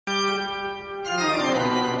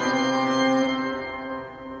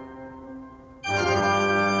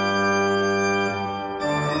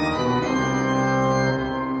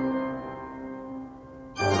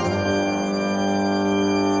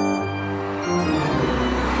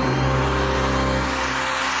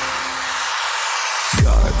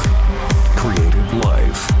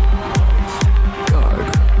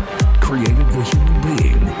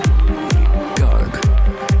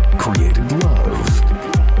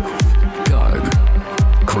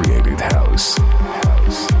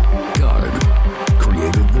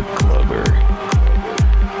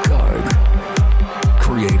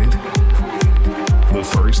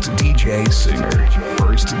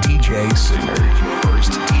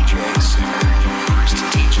first DJ singer, first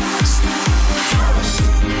DJ singer.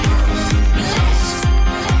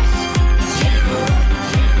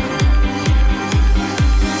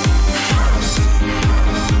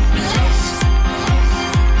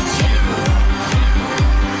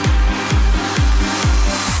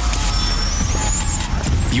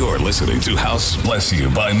 You're listening to House Bless You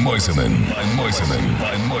by Moiseman.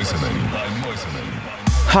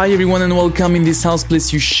 Hi everyone and welcome in this House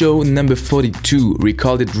Bless You show number 42,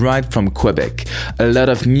 recorded right from Quebec. A lot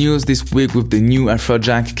of news this week with the new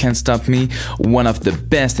Afrojack Can't Stop Me, one of the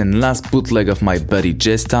best and last bootleg of my buddy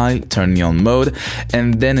J-Style, Turn Me On Mode,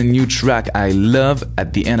 and then a new track I love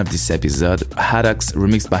at the end of this episode, Haddocks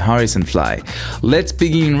remixed by Harrison Fly. Let's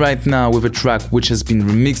begin right now with a track which has been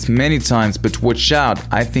remixed many times, but watch out,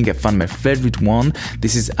 I think I found my favorite one.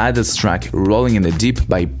 This is Adele's track, Rolling in the Deep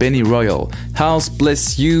by Benny Royal. House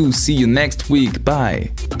Bless You. See you next week.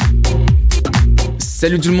 Bye.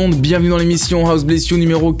 Salut tout le monde, bienvenue dans l'émission House Bless You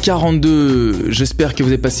numéro 42. J'espère que vous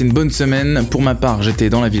avez passé une bonne semaine. Pour ma part, j'étais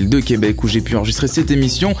dans la ville de Québec où j'ai pu enregistrer cette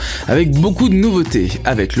émission avec beaucoup de nouveautés.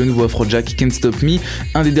 Avec le nouveau Afrojack Can't Stop Me,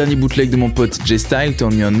 un des derniers bootlegs de mon pote J-Style,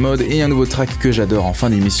 Turn Me On Mode, et un nouveau track que j'adore en fin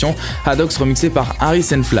d'émission, Haddocks remixé par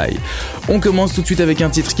Harrison Fly. On commence tout de suite avec un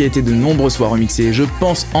titre qui a été de nombreuses fois remixé et je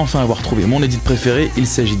pense enfin avoir trouvé mon edit préféré. Il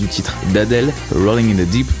s'agit du titre d'Adele, Rolling in the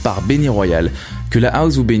Deep par Benny Royal. Que la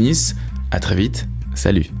house vous bénisse, à très vite.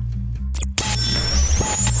 Salut.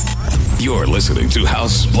 You're listening to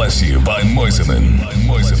House Bless You by Moiseman.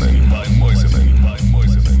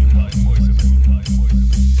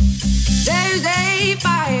 There's a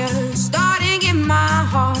fire starting in my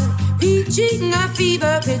heart, reaching a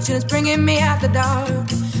fever pitch and it's bringing me out the dark.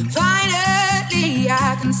 Finally,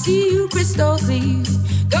 I can see you crystal clear.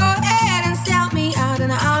 Go ahead and sell me out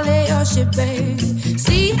and I'll lay your ship bare.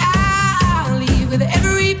 See, I'll leave with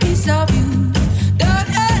every piece of you. Don't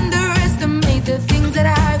underestimate the things that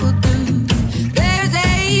I will do. There's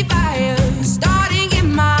a fire starting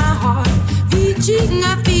in my heart, reaching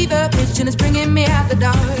a fever pitch and it's bringing me out the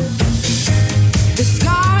dark. The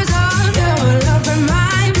scars of your love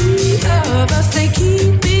remind me of us. They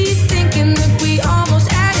keep me thinking that we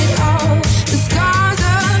almost had it all. The scars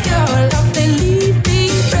of your love, they leave me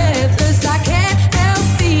breathless. I can't help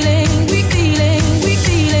feeling, we feeling, we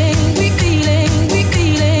feeling, we feeling, we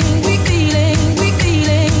feeling, we feeling.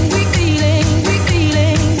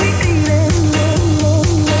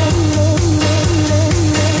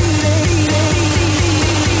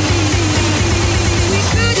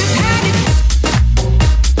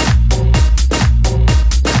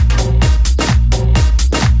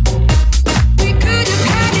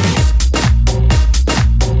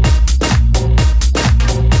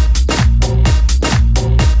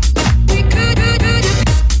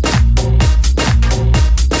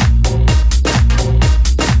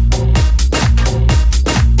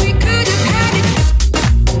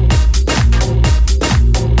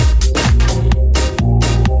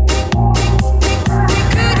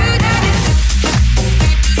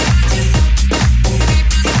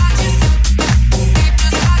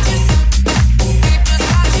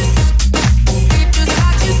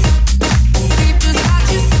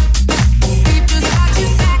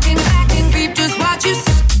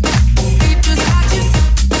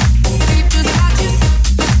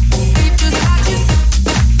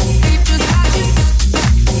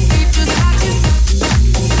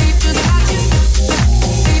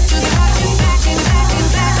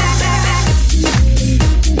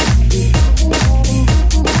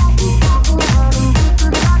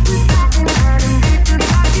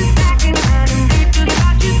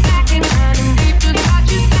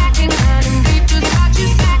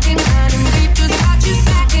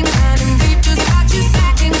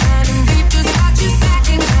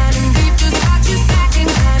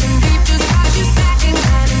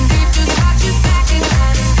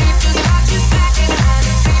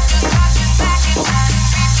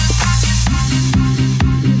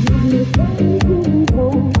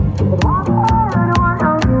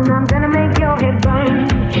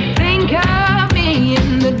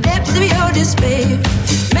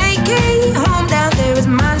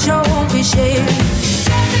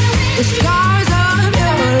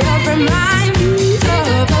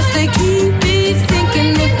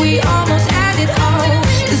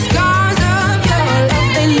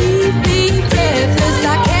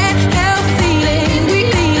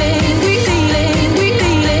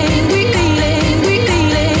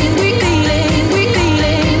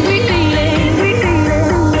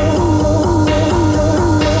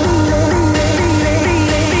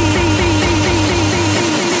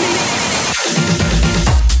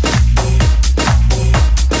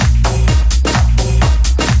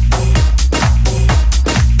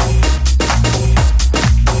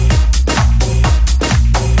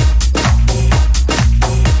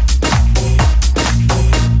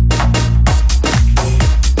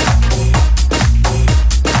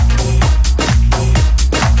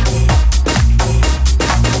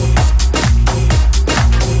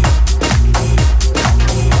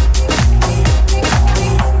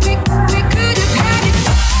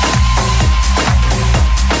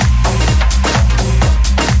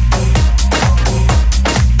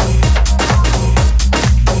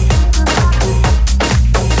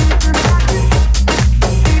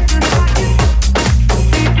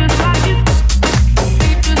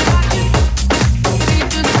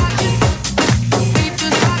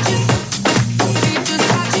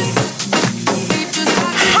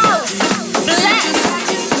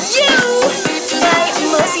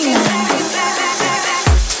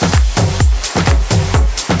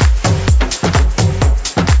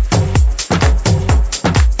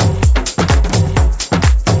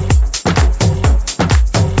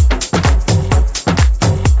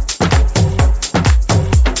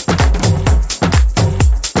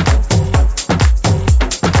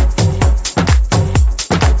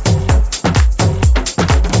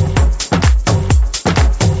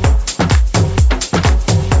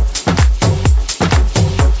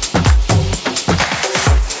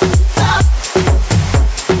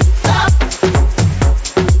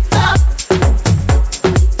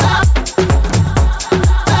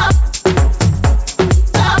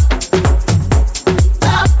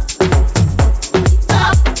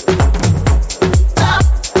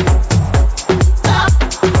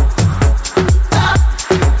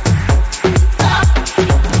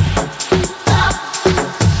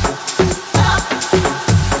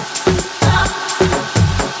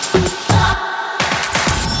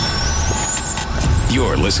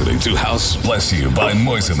 Bless You by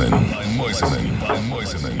Moiseman.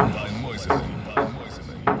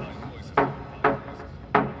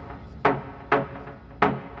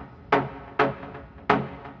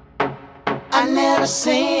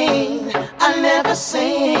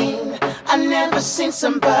 I never seen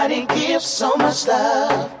somebody give so much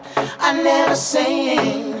love. I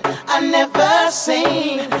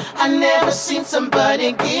never seen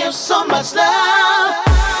somebody give so much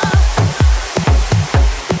love.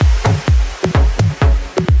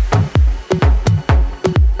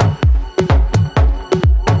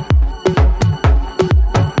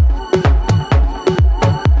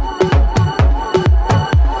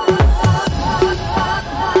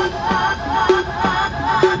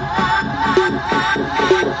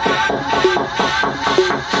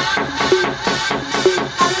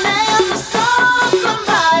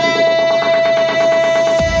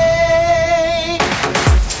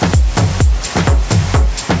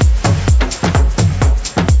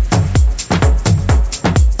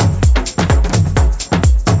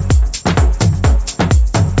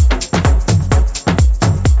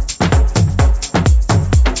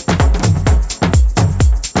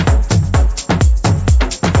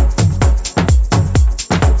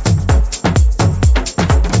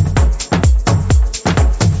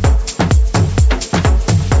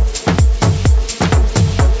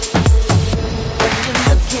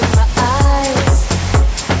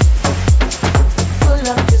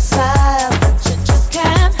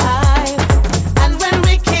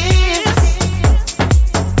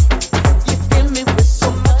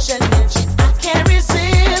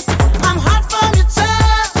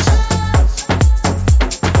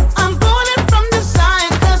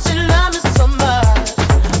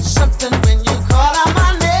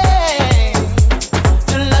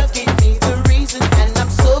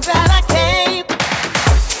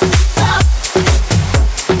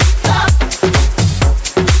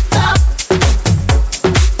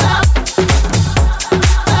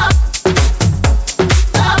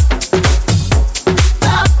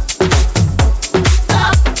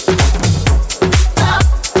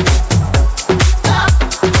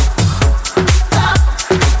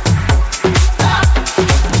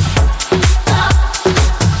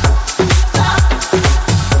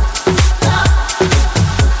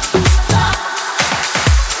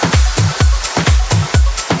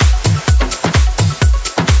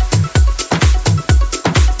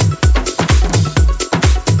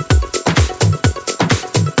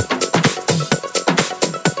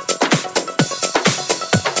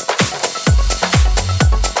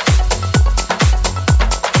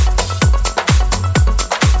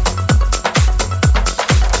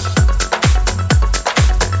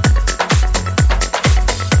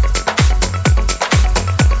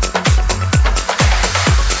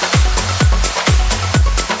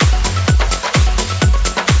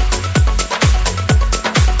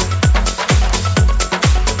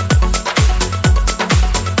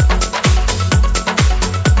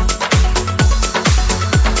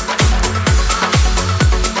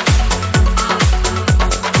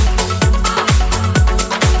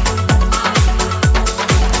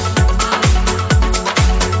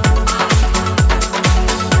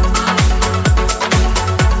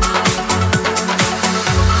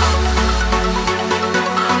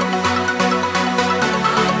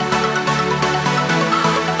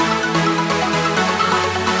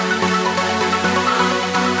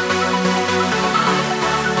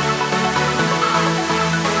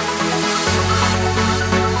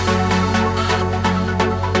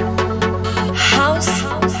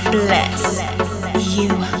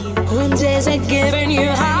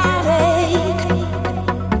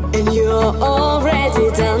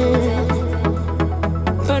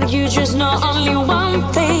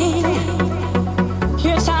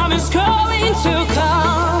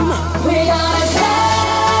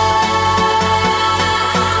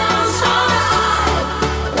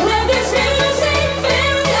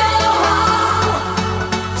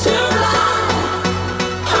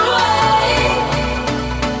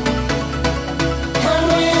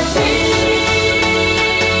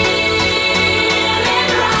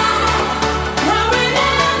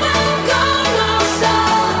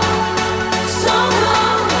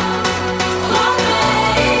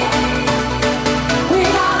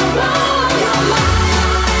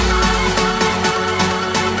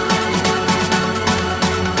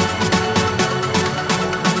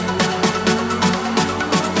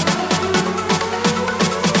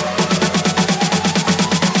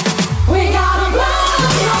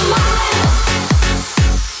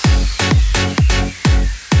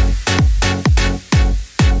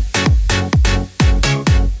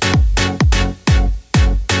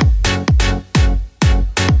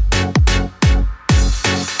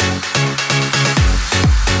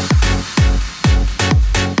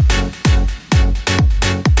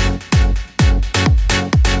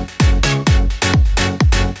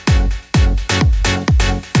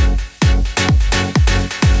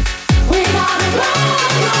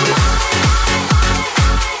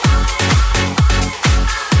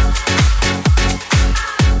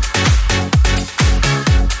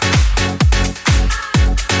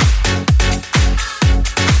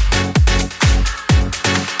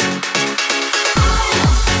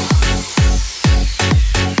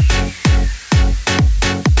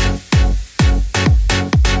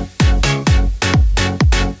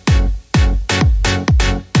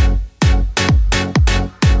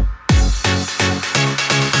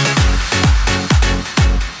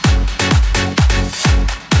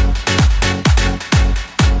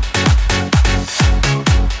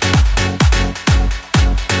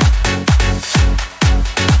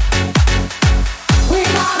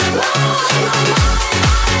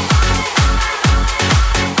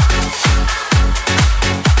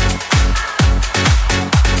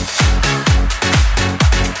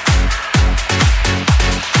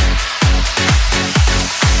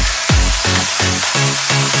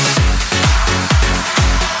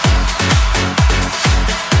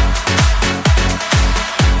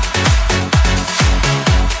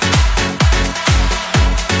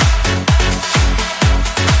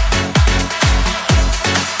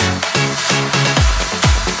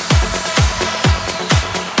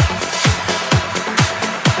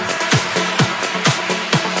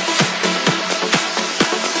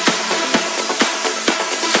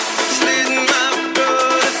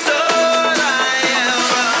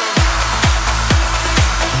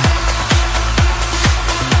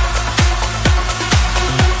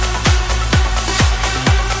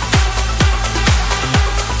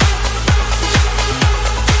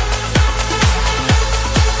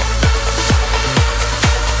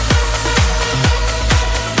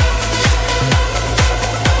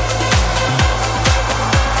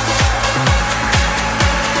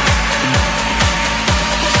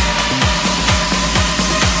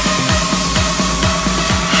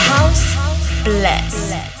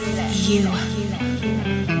 Bless you.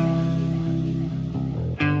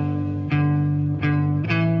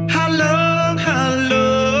 How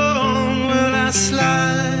long will I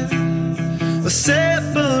slide or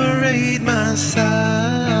separate my side?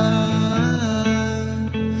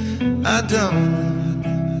 I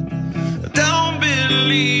don't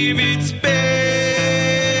believe it's been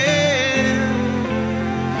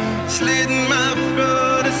slitting my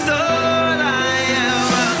throat. It's all I am.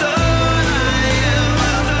 It's all I am.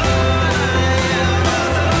 It's all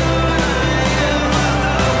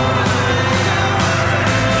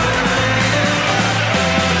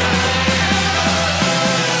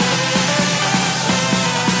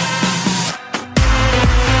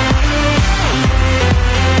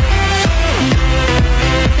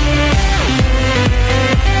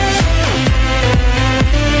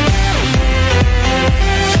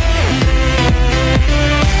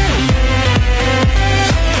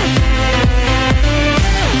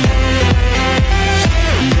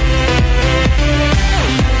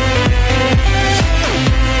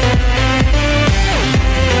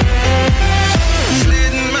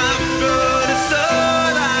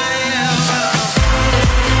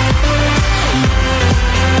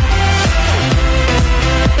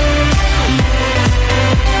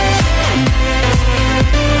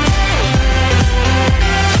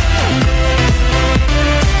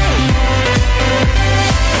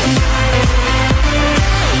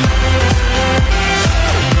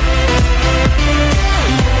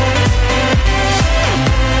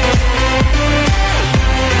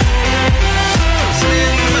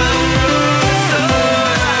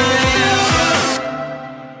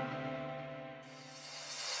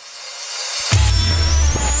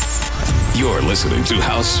You're listening to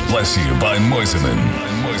House Bless You by Moiseman.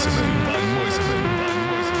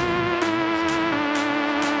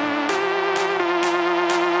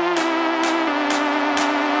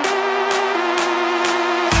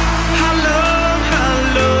 How long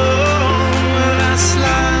will I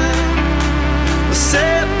slide or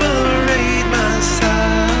separate my side?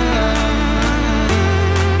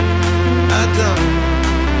 I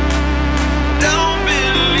don't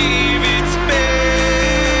believe it's been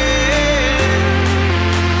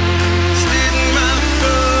slitting my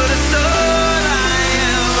throat. It's all I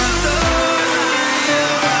am. It's all I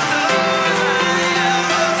am. It's all I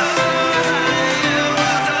am. It's all I am.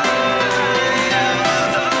 It's all I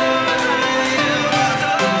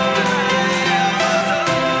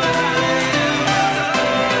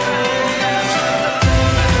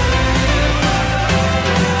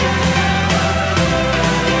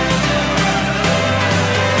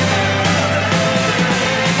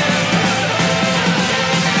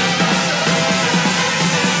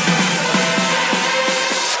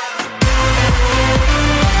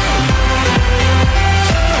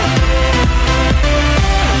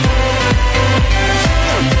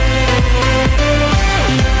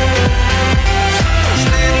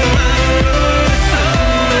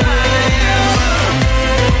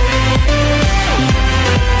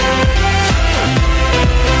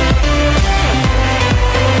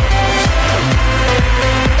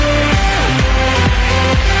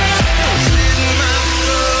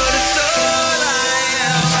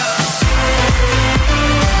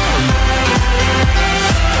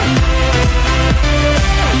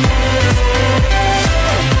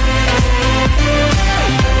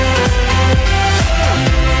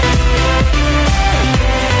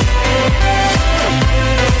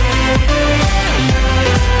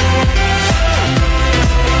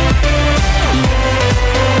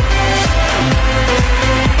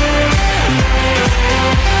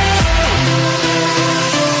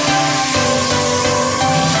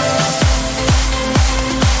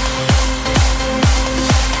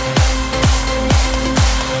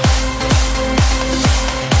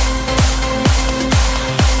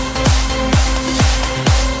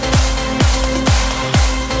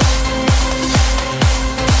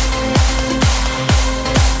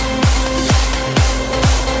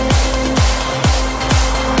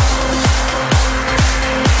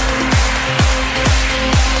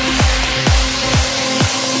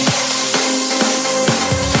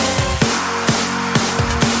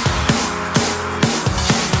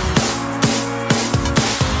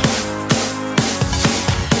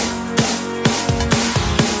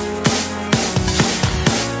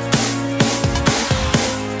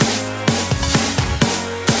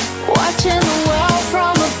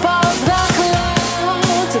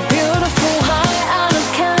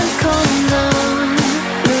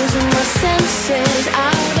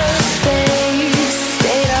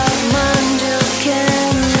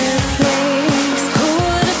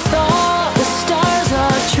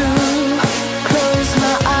Close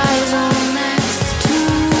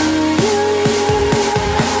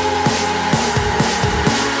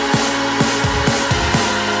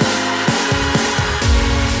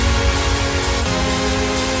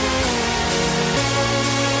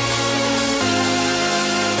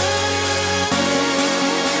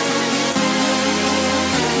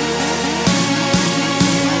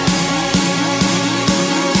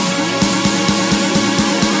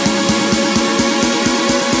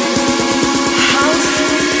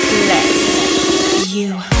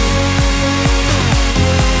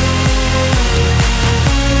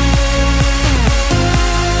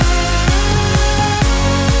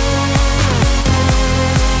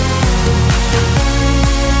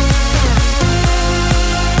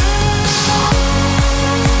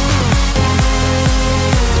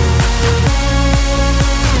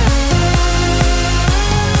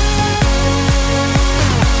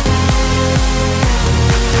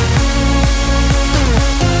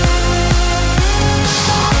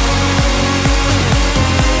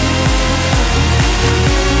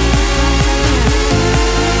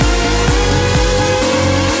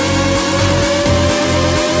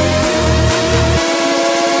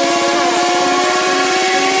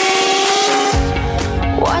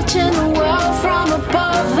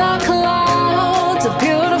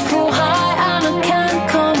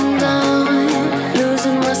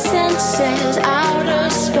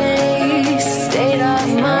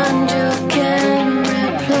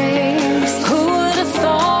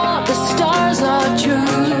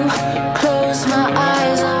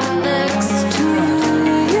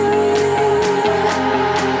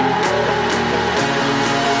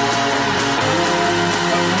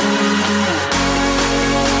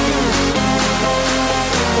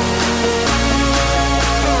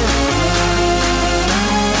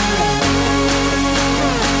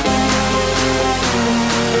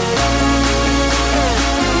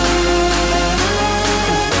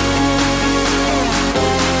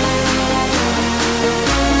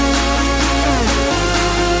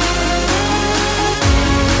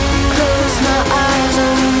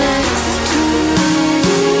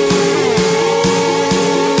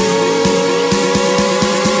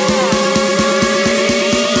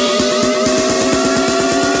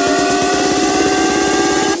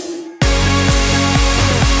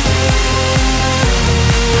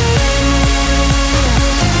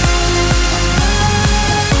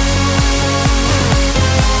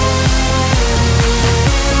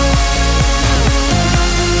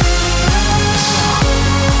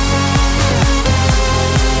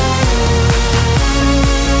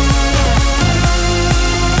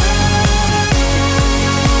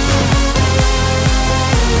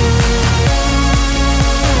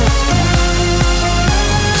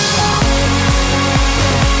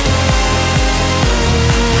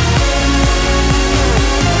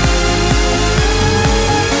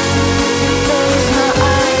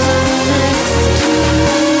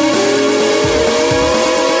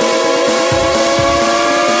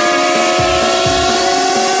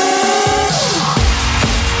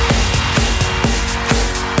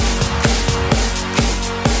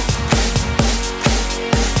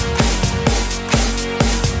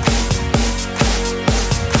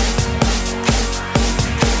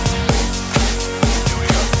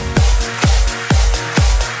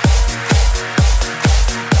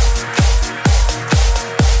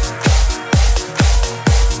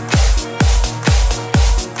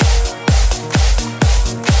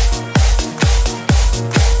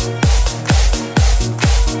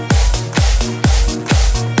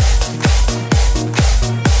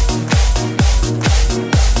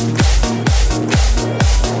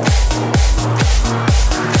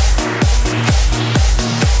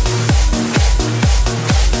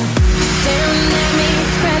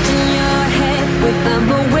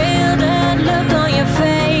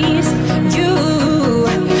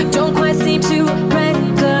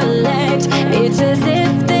It's as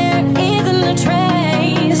if there isn't a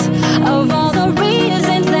trace of all the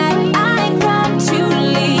reasons that I got to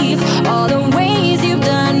leave, all the ways you've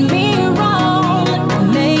done me wrong.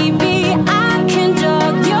 Maybe I can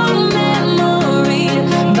jog your memory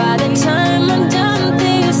by the time I'm done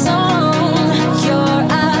this song. You're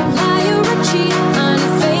a liar, a cheat,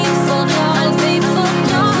 unfaithful, unfaithful.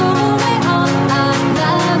 You're away all I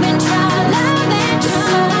love and try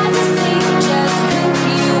to see just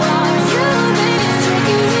who you are. You've been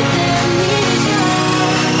stricken with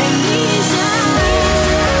amnesia,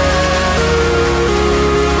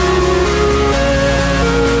 amnesia.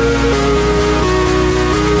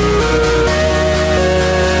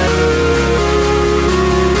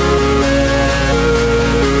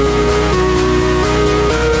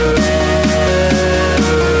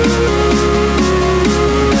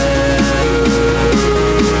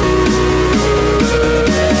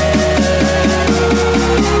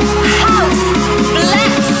 House bless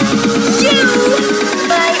you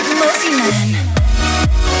by Mosey Man.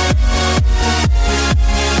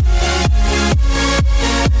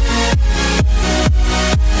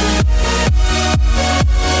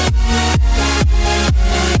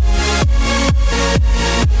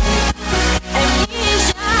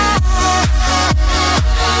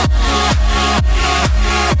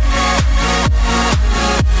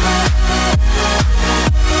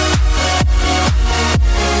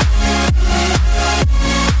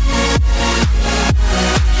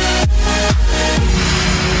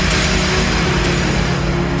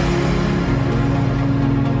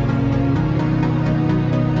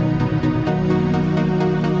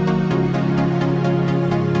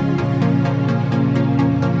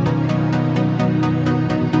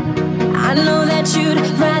 I know that you'd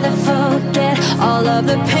rather forget all of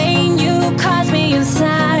the pain you caused me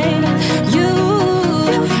inside. You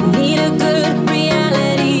need a good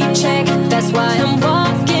reality check. That's why I'm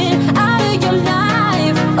walking out of your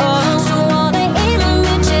life. Oh, so all the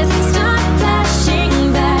images start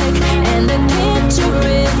flashing back, and the picture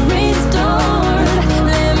is restored.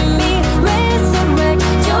 Let me resurrect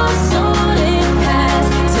your stolen past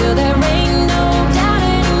till there ain't no doubt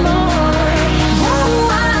anymore. Oh,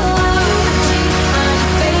 I love you,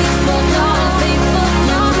 unfaithful, unfaithful.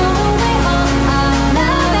 You're away all I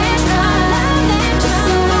love and try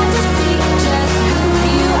to see just who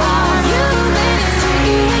you are. You've been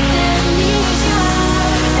stricken with amnesia,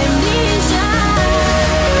 amnesia.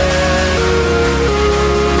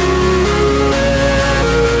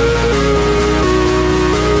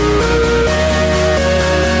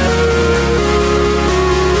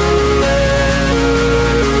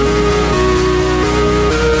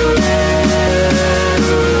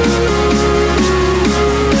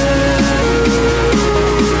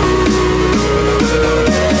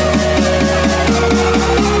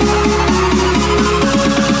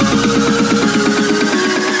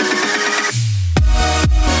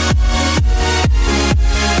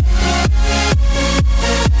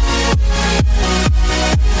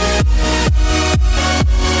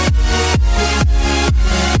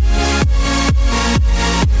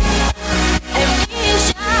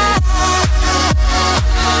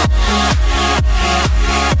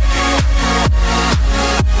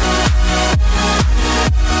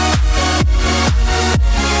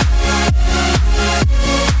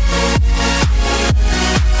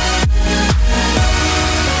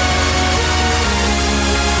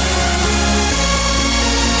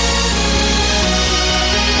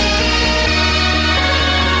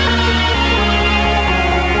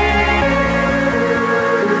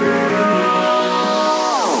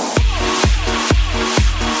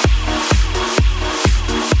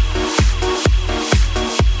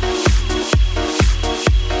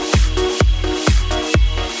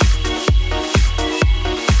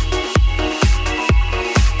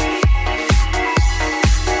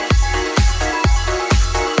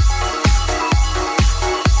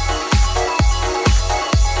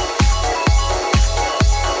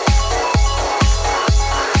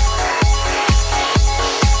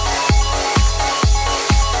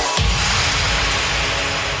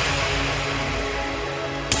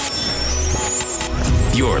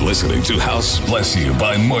 You're listening to House Bless You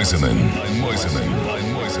by Moiseman.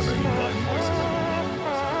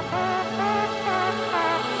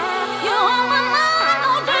 You're on my mind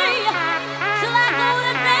all day till I go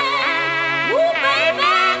to bed. Ooh,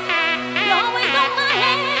 baby, you're always on my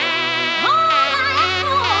head. All I ask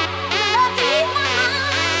for is love to ease my mind.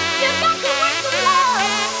 You got to work the love,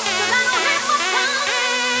 'cause I don't have much time.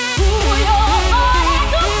 Ooh, you're all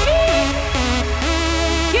to me.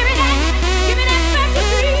 Give me that special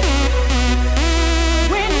treat.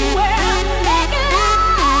 When we're making love.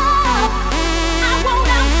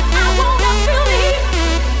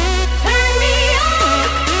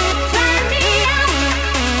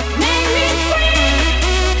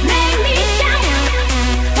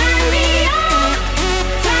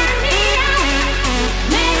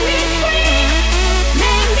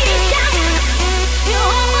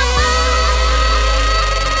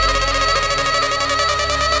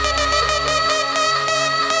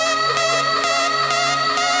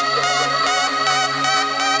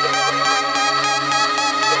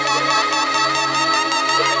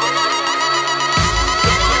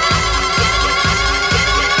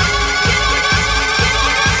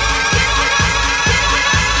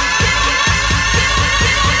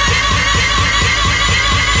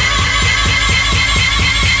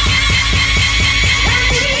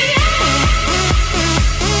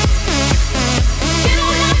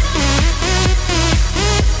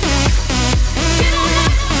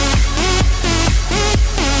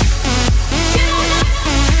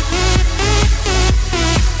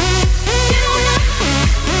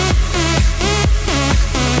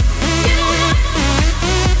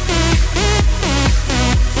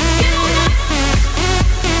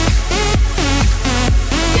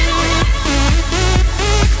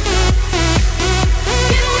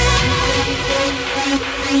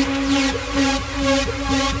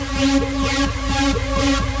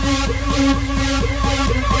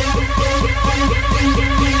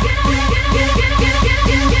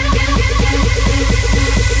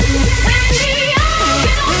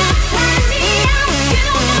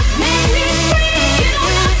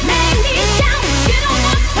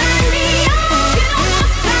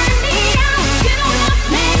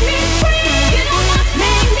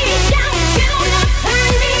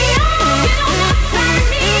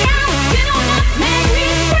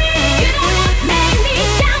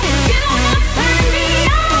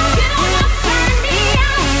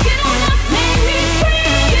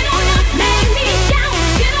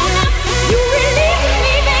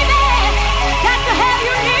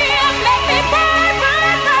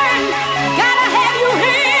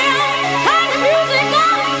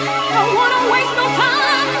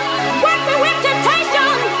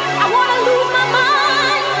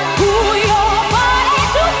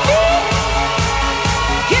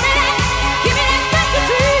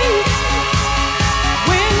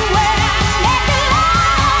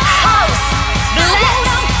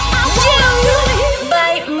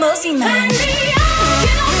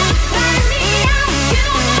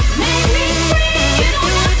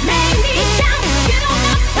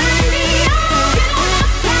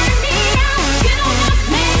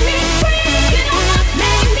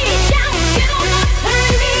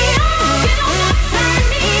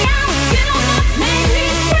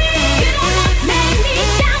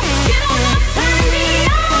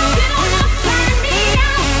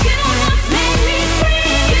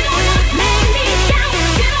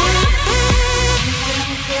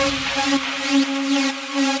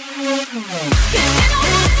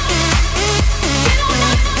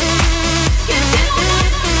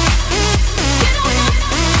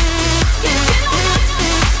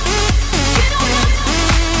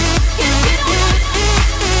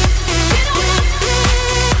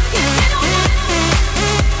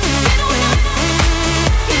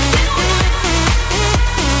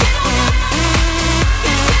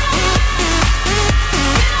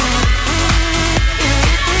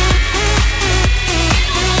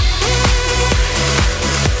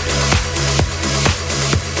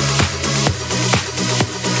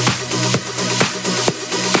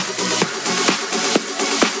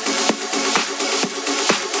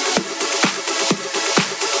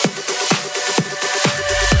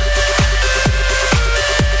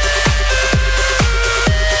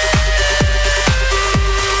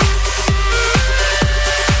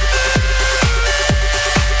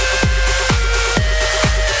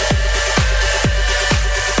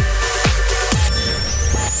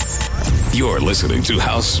 listening to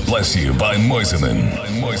House Bless You by Moiseman.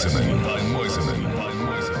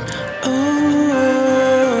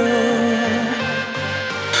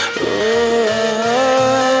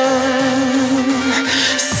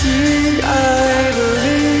 See, I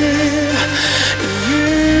believe in you.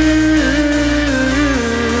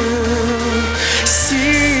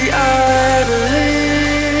 See, I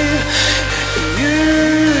believe in you.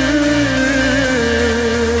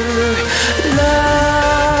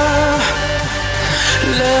 Love,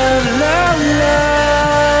 love, love,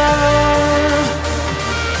 love,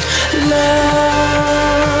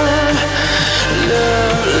 love,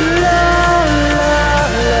 love, love,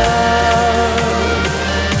 love, love.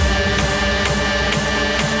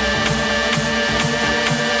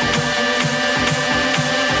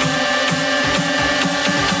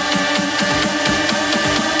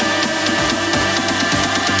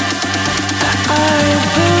 I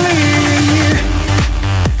believe.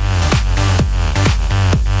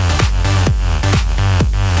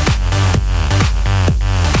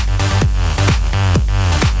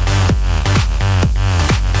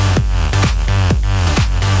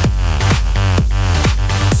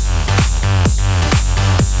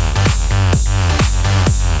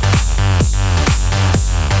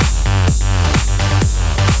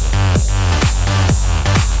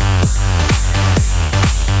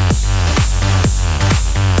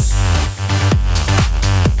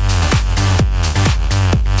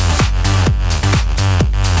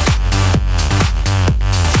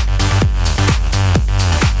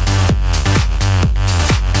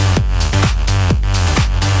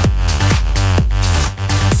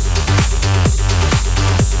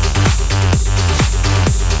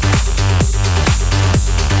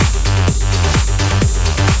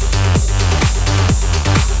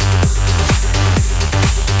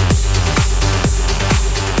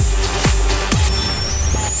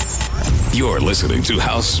 You're listening to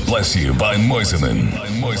House Bless You by Moiseman.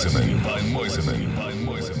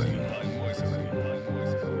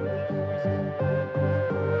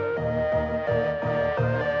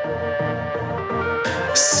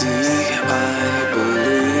 See, I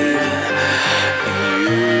believe in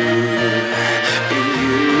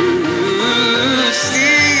you.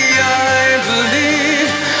 See, I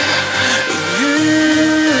believe in you.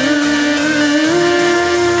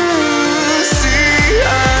 See, I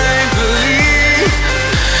believe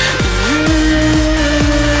in you.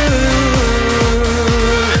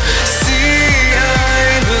 See, I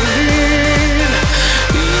believe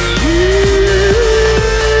in you.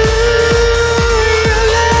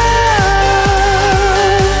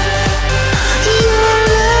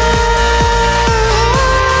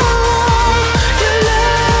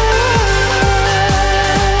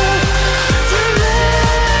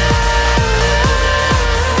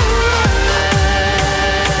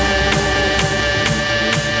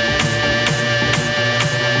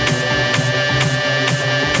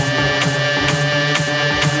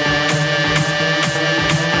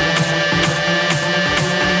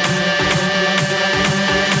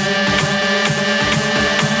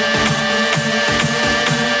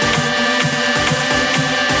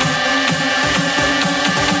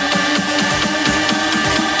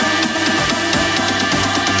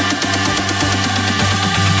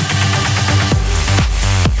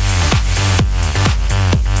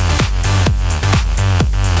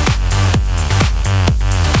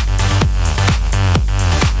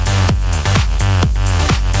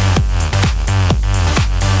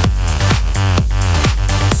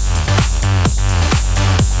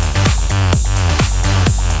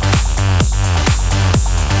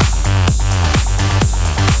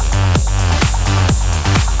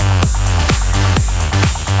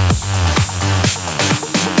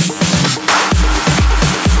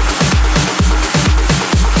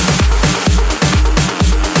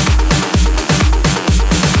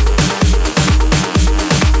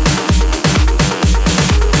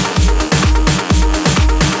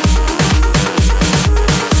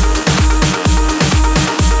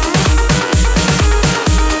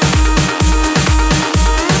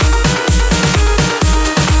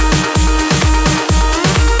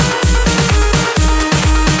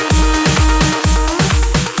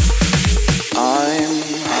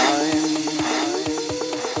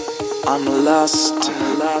 I'm lost.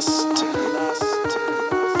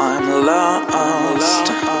 I'm lost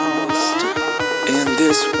in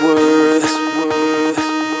this world.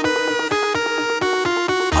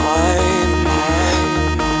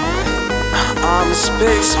 I'm a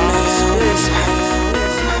spaceman.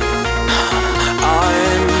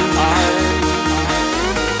 I'm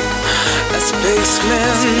a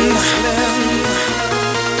spaceman.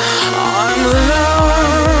 I'm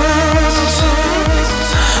lost.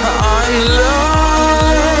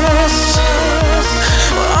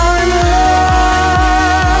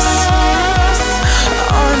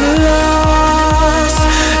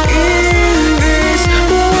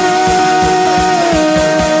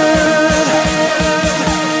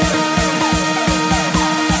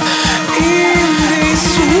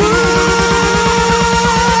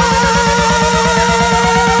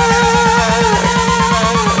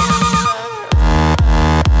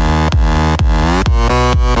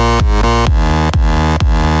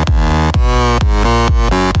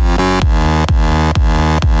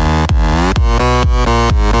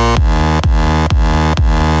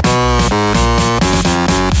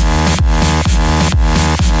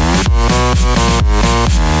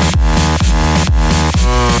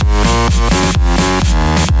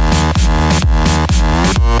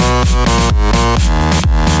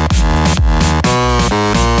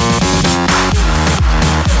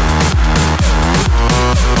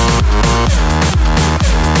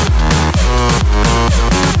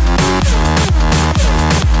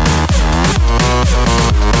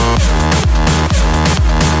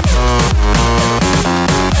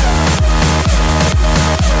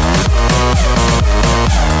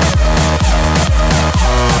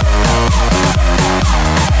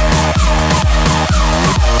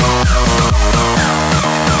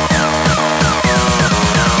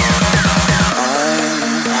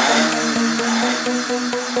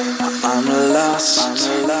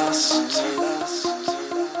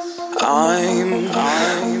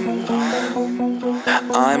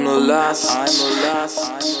 I'm lost.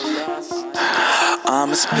 I'm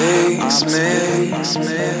a spaceman.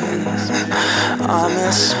 I'm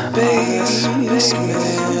a spaceman.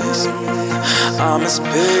 I'm a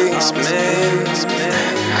spaceman.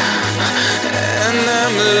 And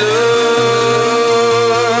I'm lost.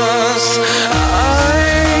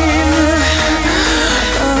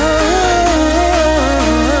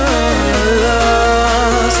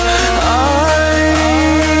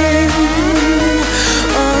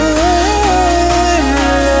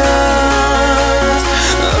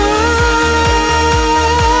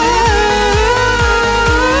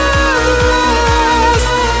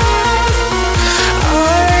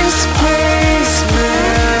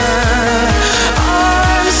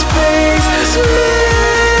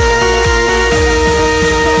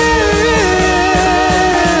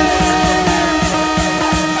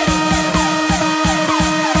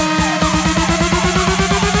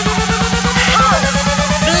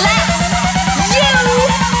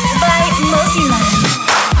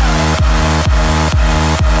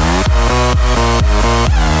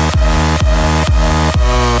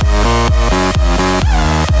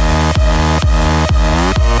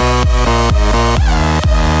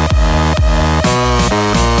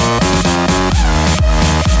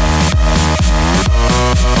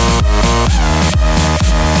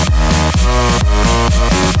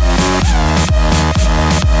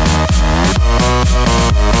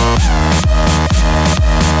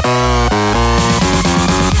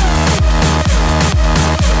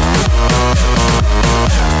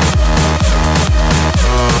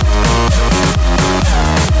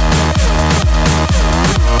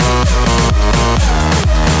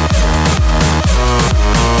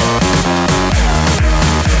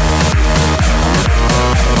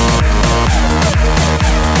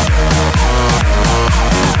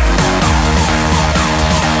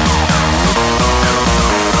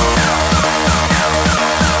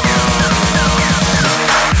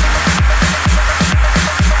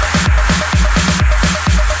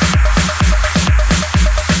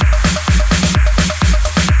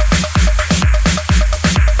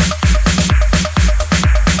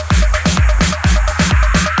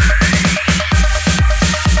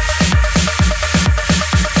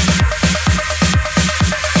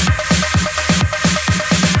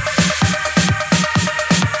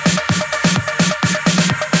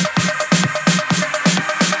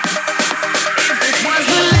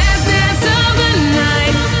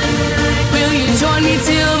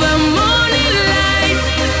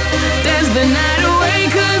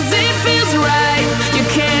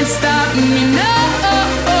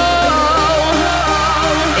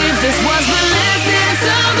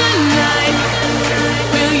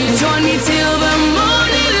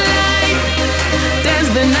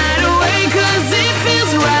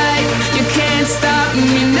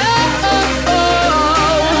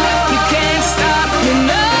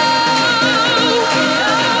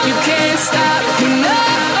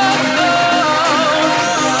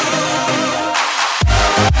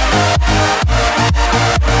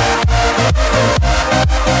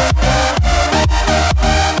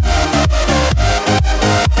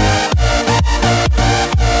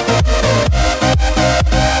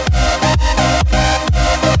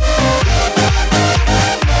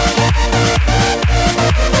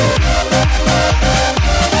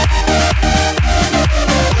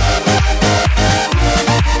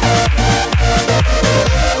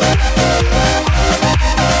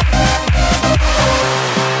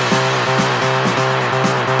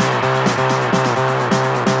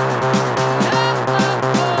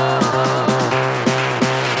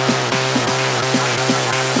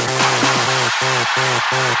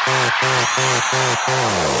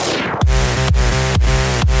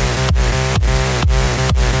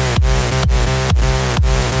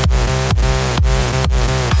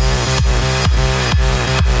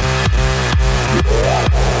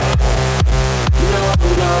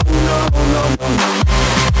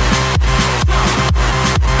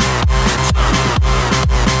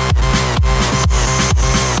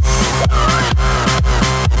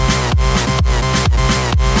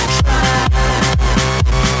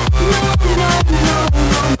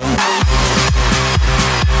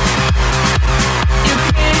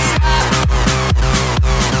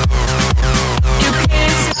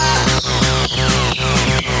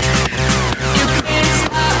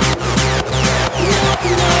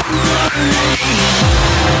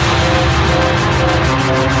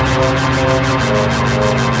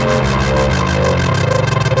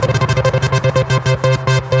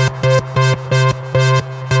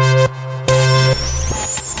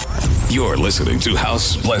 listening to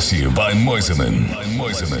House Bless You by Moiseman. By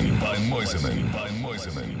Moiseman. By Moiseman. By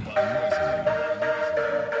Moiseman.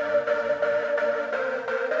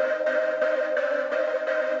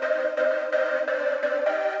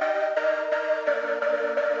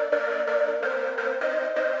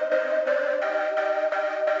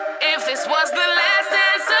 If this was the last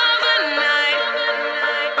dance of the night,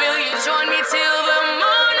 will you join me till the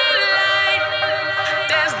morning light?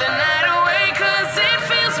 Dance the night away 'cause it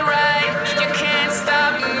feels right. You can't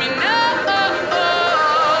stop me, no.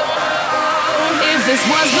 If this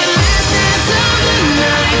was the last dance of the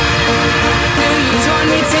night, will you join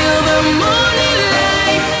me till the morning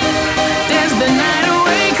light? Dance the night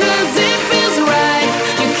away 'cause it feels right.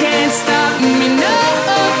 You can't stop me, no.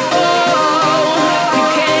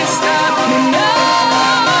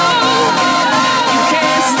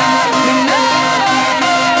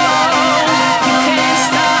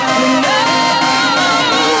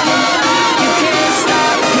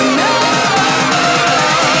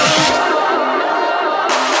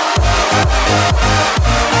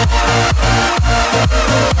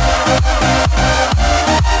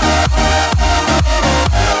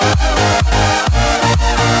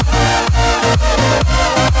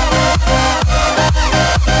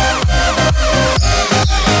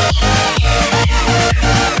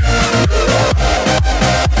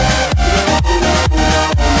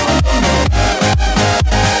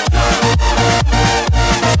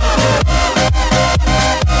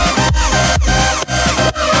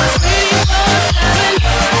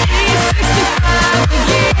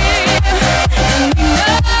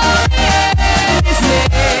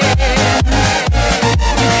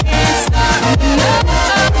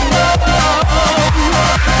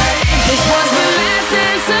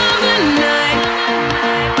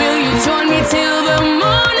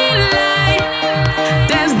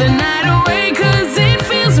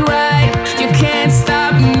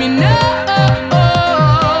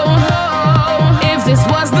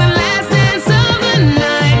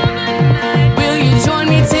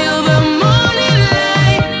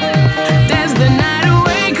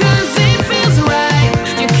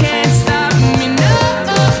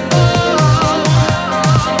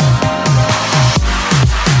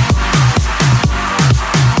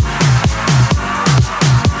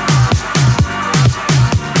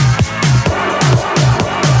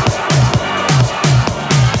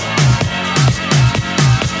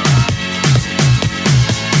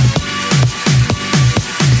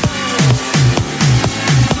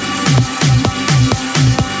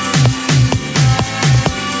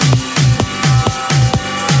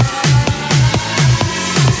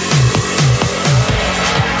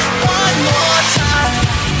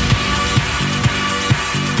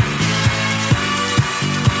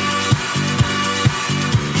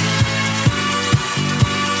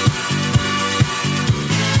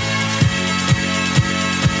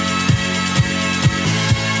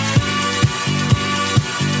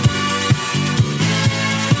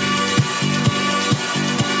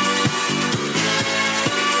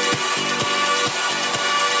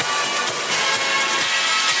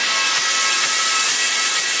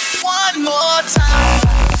 One more time.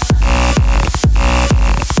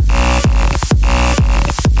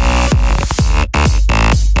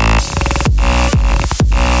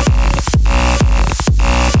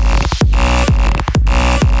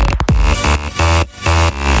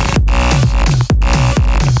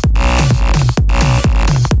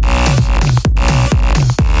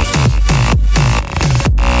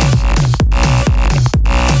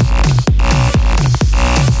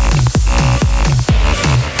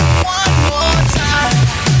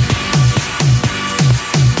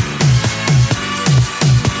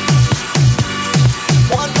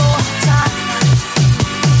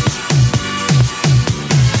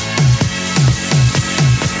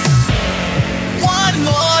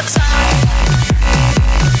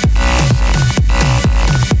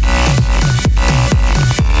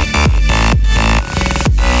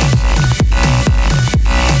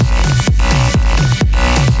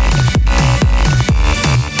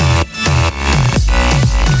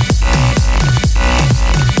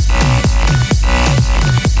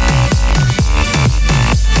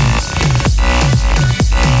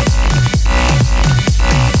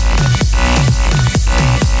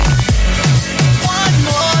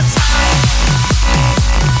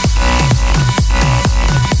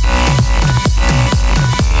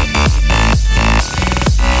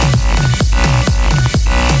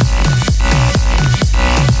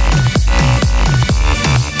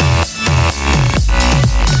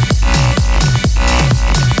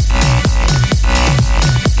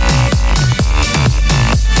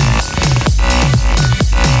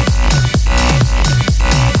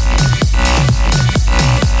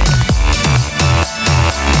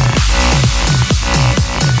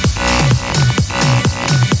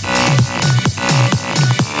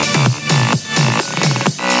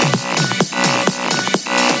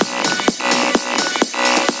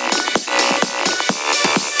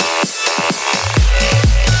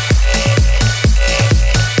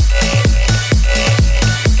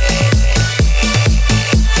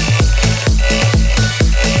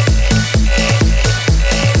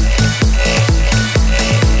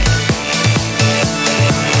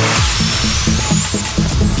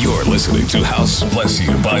 to House Bless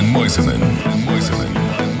You by Moiseman.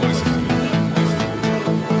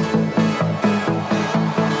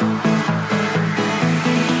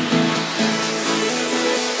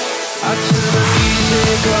 I turn the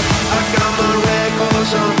music up, I got my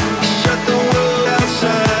records on. Shut the world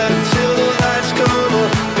outside until the lights come on.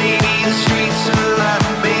 Maybe the streets are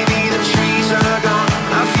alive, maybe the trees are gone.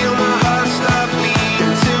 I feel my heart stop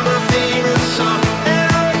beating to my favorite song. And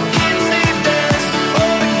all the kids they dance,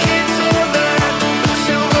 all the kids all night. The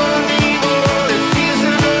sound anymore, it feels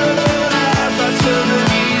another life. I turn the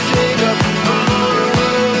music up, I'm on the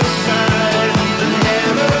world side. The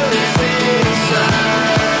never is inside.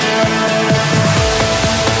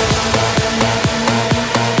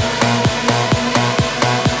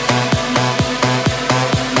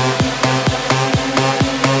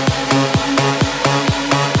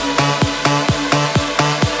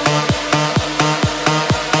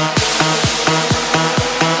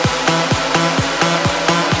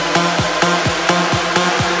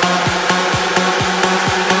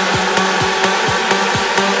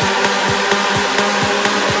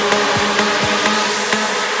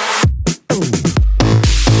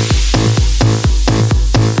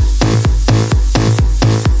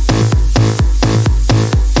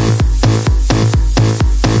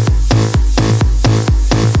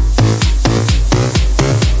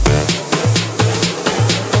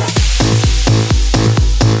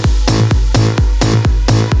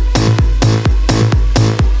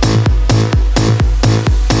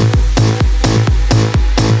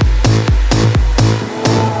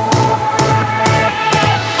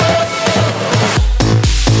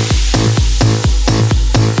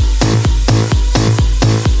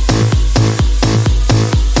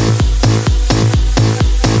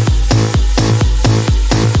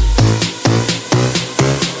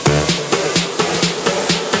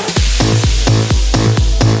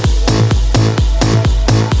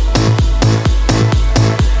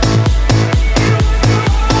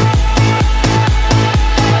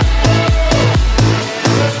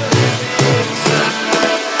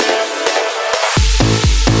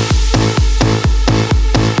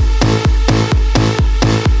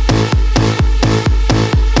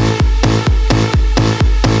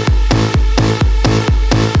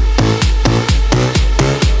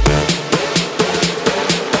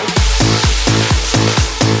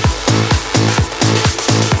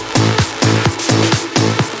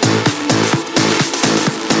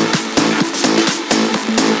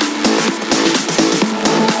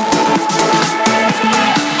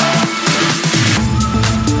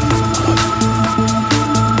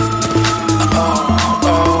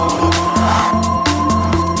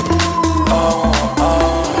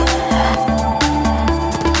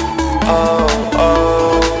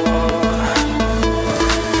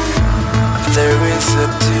 There is a distortion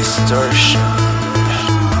in my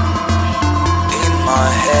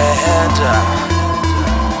head.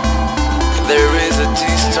 There is a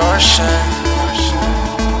distortion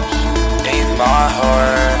in my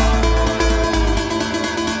heart.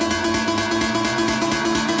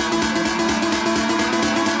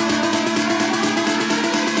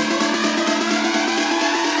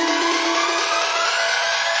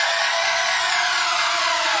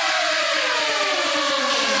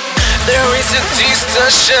 There is a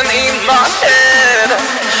distortion in my head.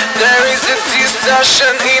 There is a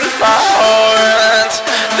distortion in my heart.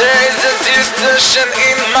 There is a distortion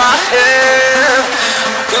in my head.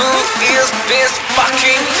 Who is this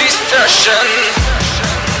fucking distortion?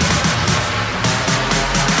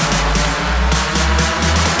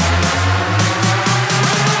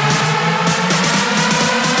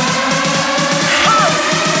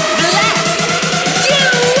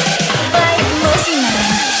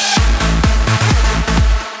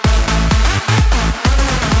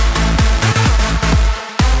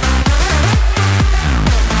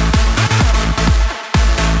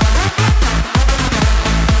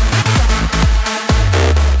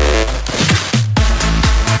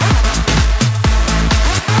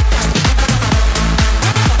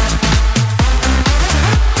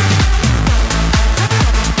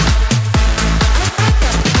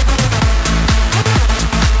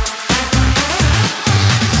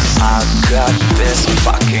 Got this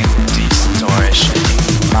fucking distortion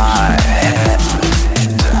in my head.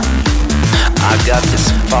 I got this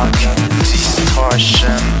fucking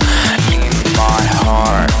distortion in my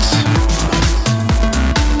heart.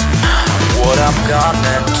 What I'm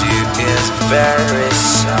gonna do is very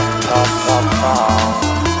simple.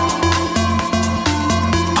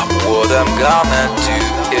 What I'm gonna do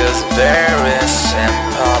is very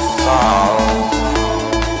simple.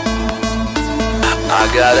 I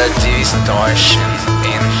got a distortion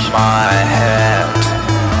in my head.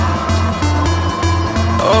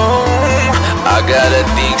 Oh, I got a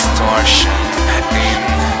distortion in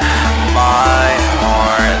my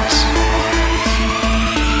heart.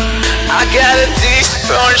 I got a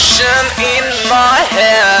distortion in my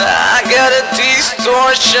head. I got a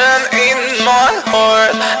distortion in my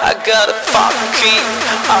heart. I got a fucking,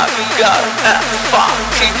 I got a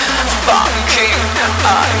fucking, I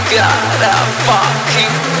got a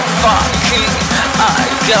fucking, I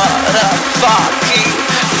got a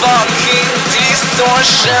fucking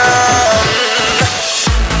distortion.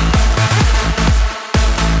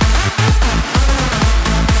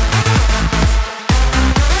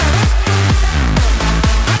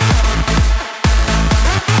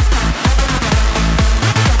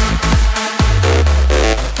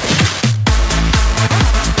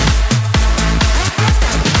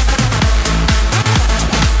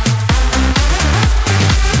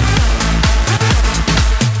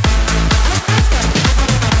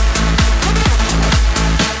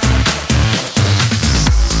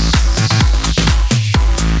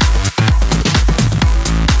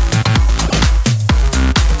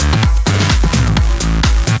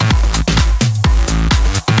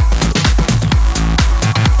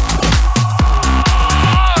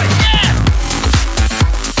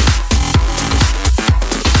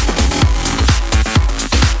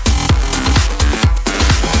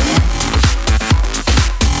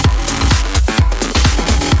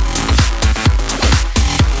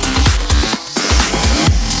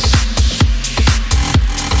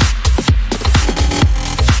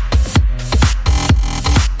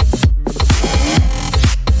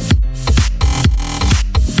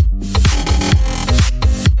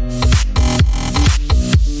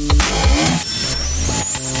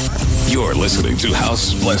 Listening to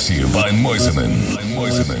House Bless You by Moiseman.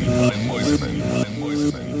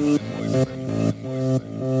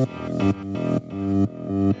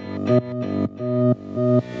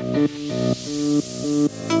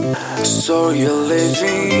 So you're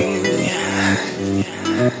leaving.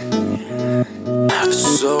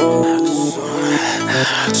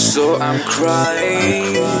 So I'm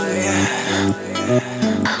crying.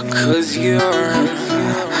 'Cause you're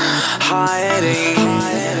hiding.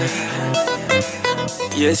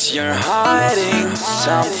 Yes, you're hiding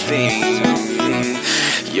something.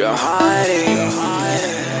 You're hiding.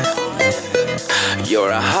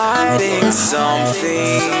 You're hiding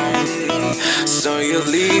something. So you're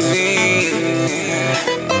leaving.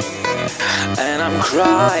 And I'm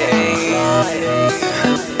crying.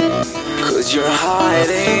 'Cause you're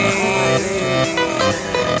hiding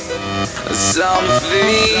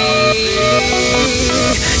something.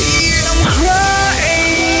 I'm crying.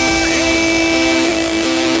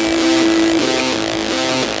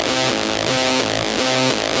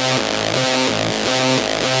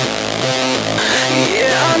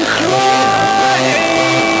 Yeah, I'm crying.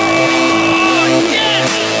 Yeah.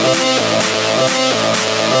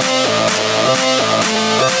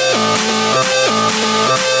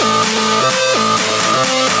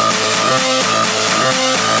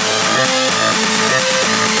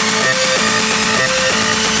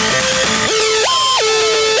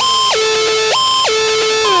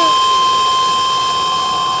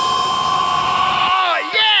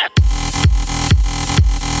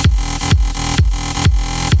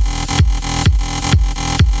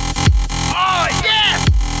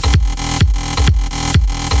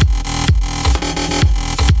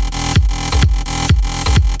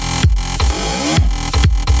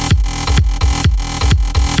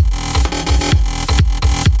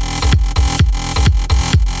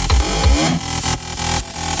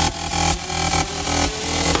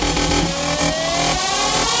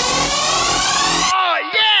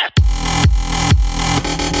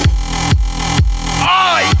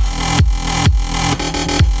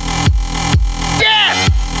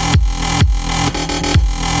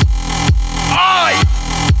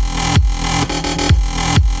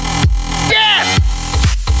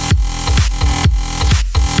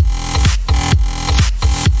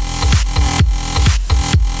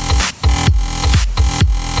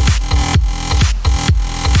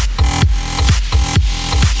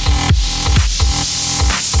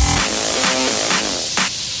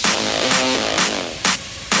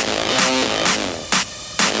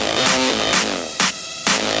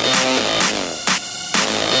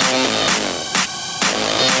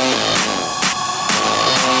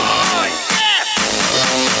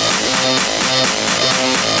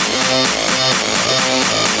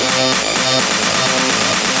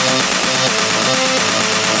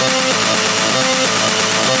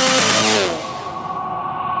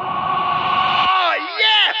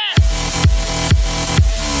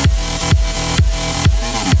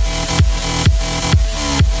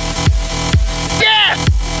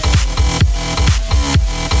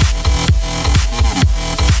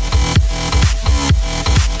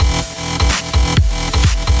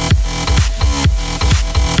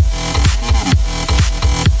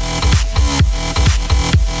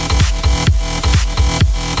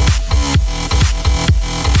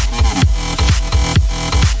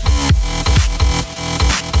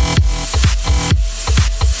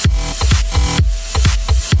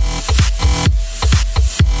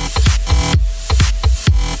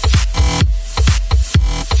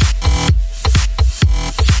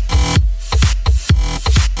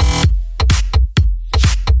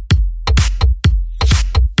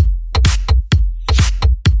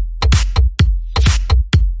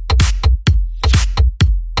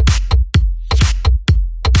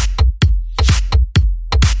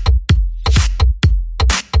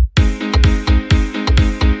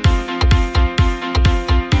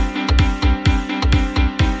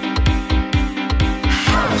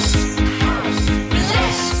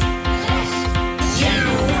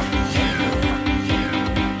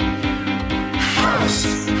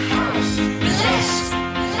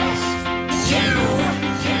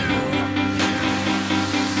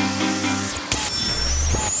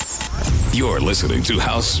 You're listening to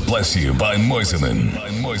House Bless You by Moiseman.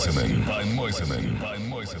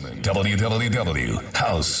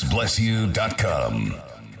 www.houseblessyou.com.